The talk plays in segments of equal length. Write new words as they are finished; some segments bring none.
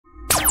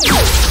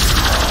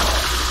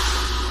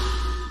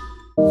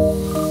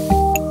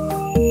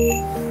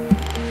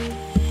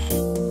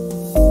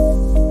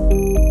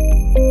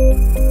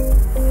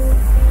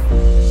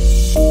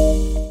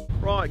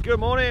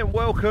and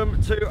welcome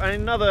to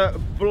another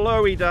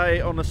blowy day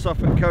on the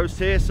Suffolk Coast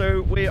here.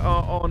 So we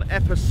are on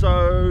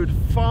episode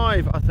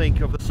 5, I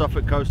think, of the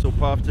Suffolk Coastal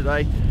Path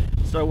today.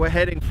 So we're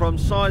heading from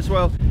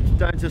Sizewell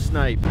down to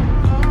Snape.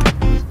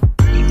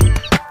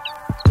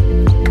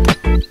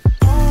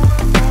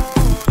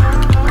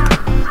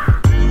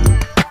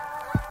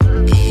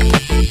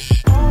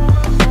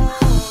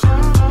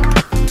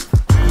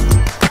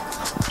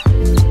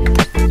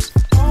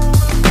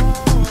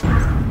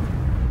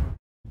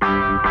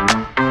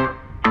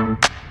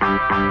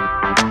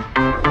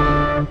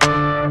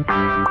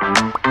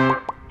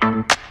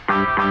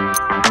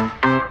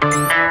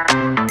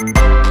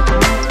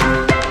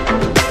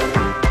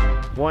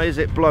 Why is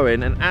it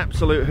blowing an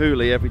absolute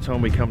hoolie every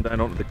time we come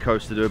down onto the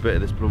coast to do a bit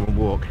of this blooming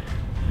walk?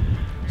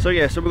 So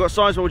yeah, so we've got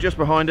Sizewell just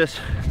behind us.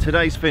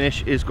 Today's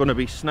finish is going to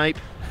be Snape.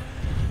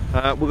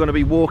 We're going to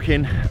be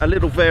walking a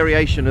little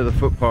variation of the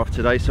footpath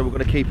today, so we're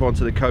going to keep on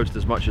to the coast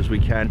as much as we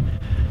can.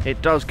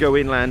 It does go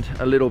inland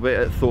a little bit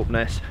at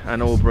Thorpeness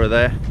and Aldeburgh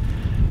there,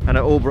 and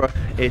at Aldeburgh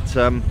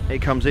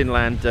it comes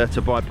inland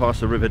to bypass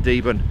the River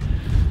Deben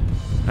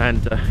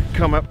and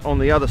come up on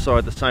the other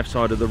side, the south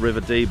side of the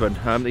River Deben.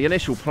 The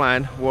initial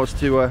plan was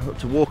to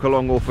walk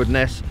along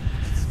Thorpeness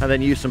and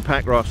then use some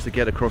pack rafts to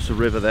get across the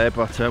river there,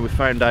 but we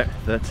found out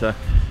that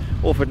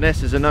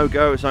Thorpeness is a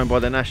no-go. It's owned by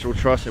the National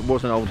Trust. It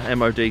was an old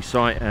MOD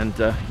site, and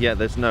yeah,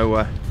 there's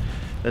no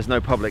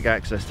public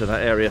access to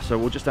that area, so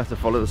we'll just have to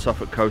follow the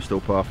Suffolk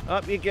Coastal Path.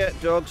 Up you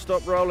get, dog.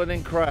 Stop rolling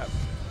in crap.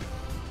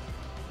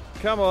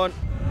 Come on.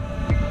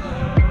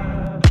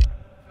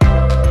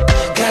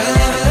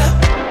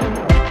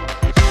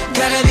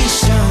 Gotta be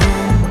strong.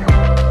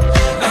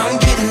 I'm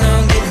getting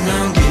on.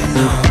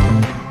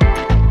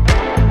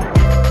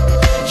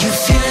 You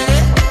feeling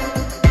it?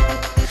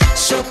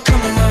 So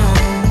come along.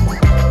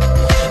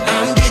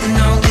 I'm getting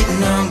on.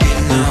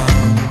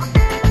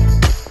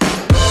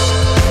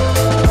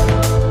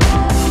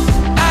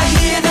 I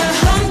hear the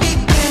hum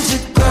begin to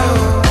grow.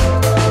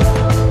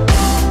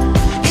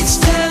 It's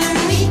telling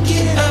me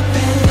get up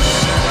and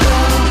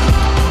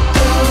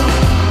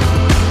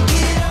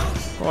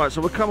go. Right, so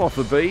we'll come off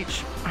the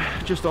beach,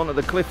 just onto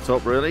the cliff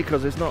top really,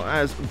 because it's not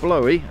as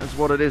blowy as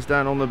what it is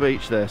down on the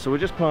beach there. So we're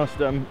just past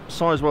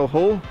Sizewell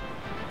Hall,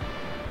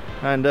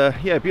 and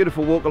yeah,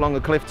 beautiful walk along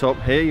the cliff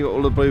top here. You got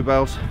all the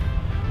bluebells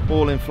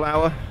all in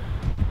flower,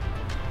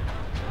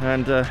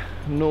 and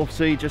North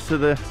Sea just to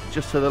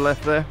the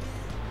left there,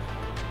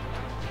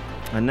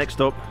 and next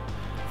stop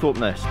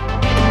Thorpeness.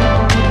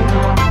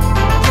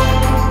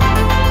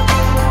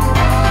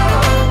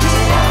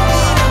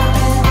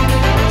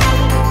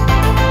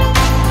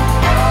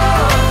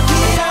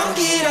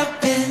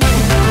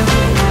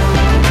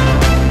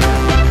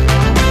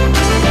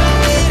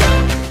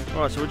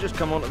 Right, so we've just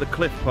come onto the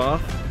cliff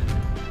path.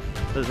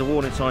 There's a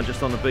warning sign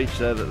just on the beach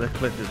there that the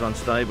cliff is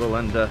unstable,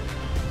 and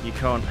you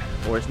can't,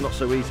 or it's not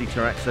so easy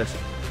to access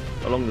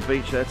along the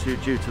beach there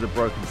due to the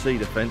broken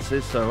cedar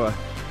fences. So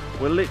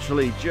we're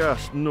literally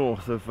just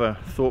north of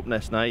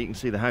Thorpeness now. You can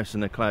see the house in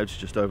the clouds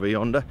just over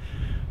yonder,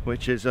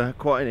 which is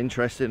quite an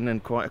interesting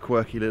and quite a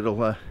quirky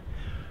little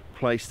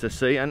place to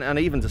see, and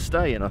even to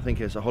stay in. I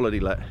think it's a holiday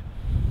let.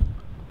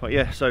 But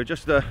yeah, so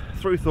just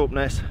through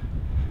Thorpeness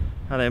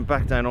and then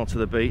back down onto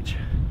the beach,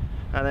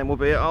 and then we'll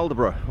be at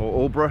Aldeburgh,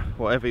 or Aldeburgh,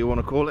 whatever you want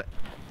to call it.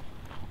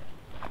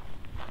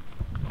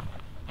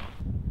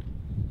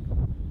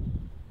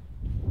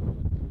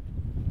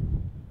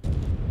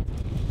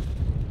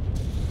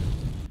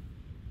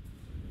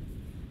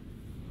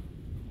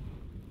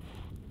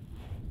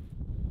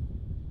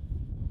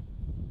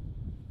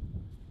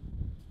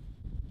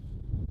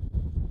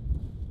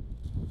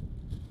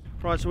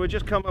 Right, so we've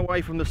just come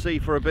away from the sea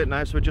for a bit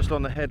now, so we're just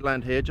on the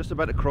headland here, just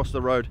about to cross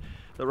the road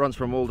that runs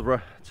from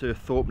Aldeburgh to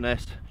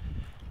Thorpeness,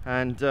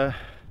 and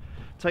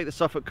take the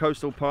Suffolk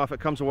Coastal Path.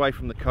 It comes away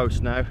from the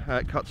coast now.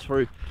 It cuts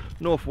through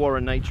North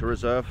Warren Nature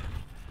Reserve,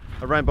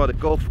 around by the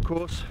golf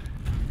course,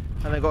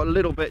 and then got a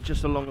little bit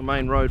just along the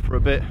main road for a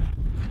bit,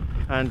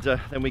 and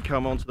then we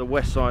come onto the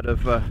west side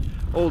of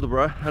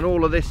Aldeburgh, and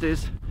all of this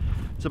is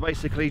to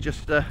basically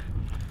just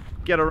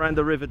get around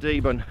the River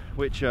Deben,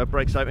 which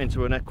breaks out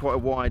into quite a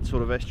wide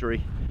sort of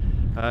estuary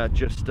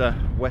just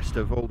west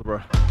of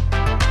Aldeburgh.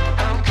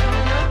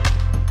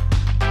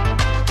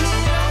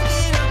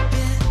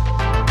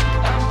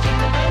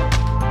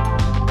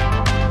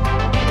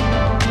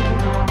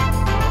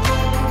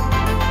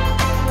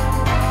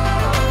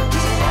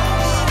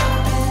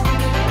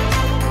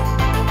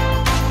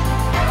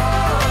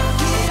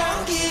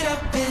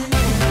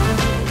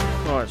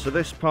 So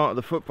this part of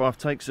the footpath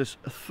takes us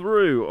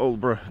through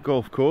Aldeburgh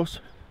Golf Course,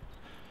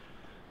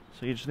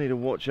 so you just need to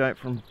watch out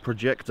from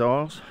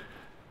projectiles.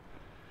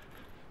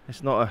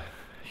 It's not a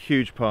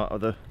huge part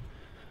of the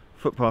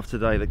footpath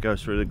today that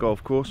goes through the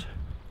golf course.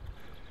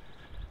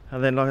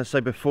 And then, like I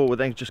said before, we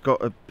then just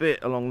got a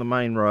bit along the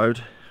main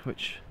road,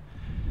 which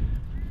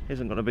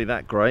isn't going to be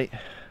that great,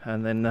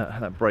 and then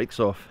that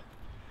breaks off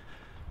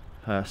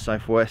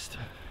southwest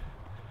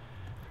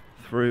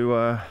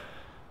through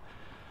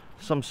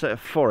some set of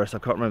forest. I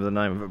can't remember the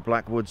name of it,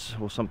 Blackwoods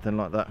or something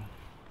like that.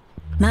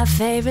 My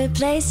favorite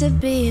place to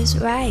be is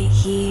right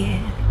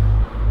here.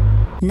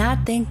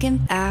 Not thinking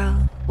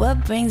about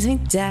what brings me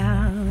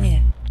down, yeah.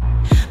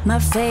 My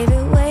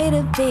favorite way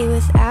to be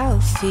without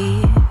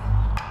fear.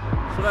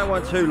 So that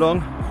wasn't too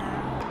long.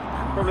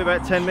 Probably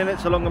about 10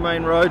 minutes along the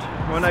main road.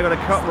 When they got to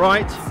cut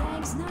right,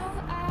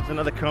 there's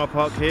another car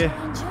park here.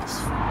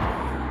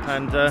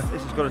 And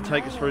this has got to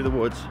take us through the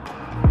woods.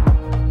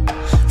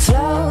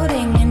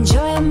 Floating,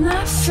 enjoying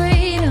my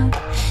freedom,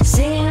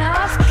 singing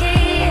off key,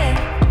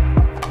 yeah.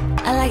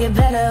 I like it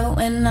better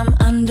when I'm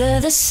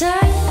under the sun.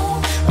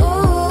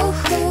 Ooh,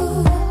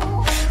 ooh,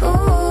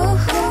 ooh,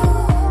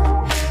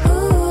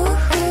 ooh,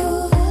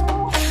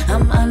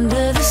 I'm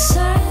under the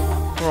sun.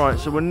 Right,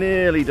 so we're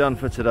nearly done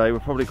for today.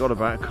 We've probably got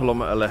about a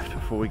kilometre left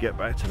before we get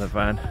back to the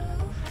van.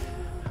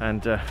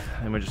 And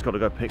then we've just got to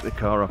go pick the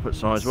car up at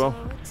Sizewell.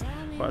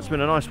 But it's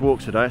been a nice walk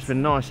today. It's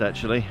been nice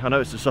actually. I know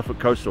it's the Suffolk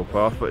Coastal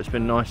Path, but it's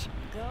been nice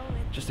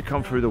just to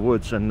come through the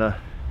woods and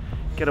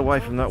get away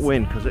from that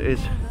wind, because it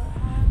is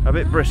a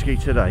bit brisky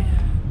today.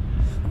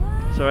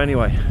 So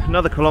anyway,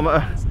 another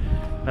kilometre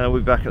and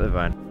we'll be back at the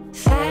van.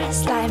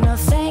 Fast life, no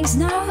thanks,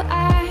 no,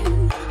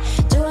 I'm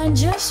doing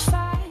just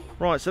fine.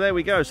 Right, so there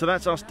we go. So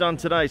that's us done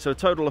today. So a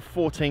total of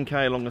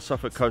 14k along the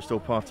Suffolk Coastal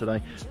Path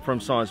today, from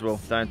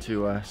Sizewell down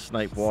to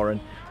Snape Warren.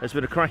 It's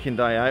been a cracking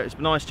day out. It's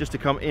nice just to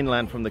come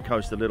inland from the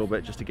coast a little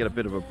bit, just to get a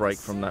bit of a break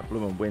from that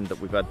blooming wind that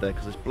we've had there,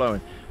 because it's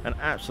blowing an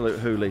absolute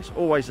hoolie. It's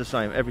always the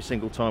same every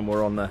single time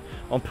we're on there,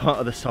 on part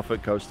of the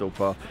Suffolk Coastal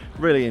Path.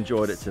 Really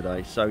enjoyed it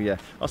today. So yeah,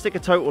 I'll stick a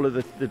total of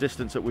the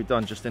distance that we've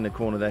done just in the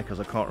corner there,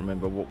 because I can't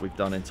remember what we've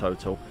done in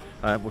total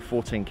with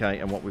 14k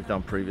and what we've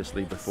done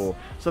previously before.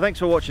 So thanks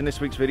for watching this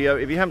week's video.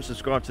 If you haven't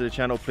subscribed to the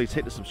channel, please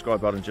hit the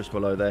subscribe button just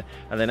below there,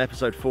 and then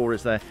episode 4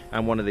 is there,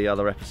 and one of the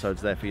other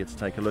episodes there for you to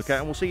take a look at,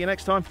 and we'll see you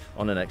next time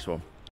on the next one.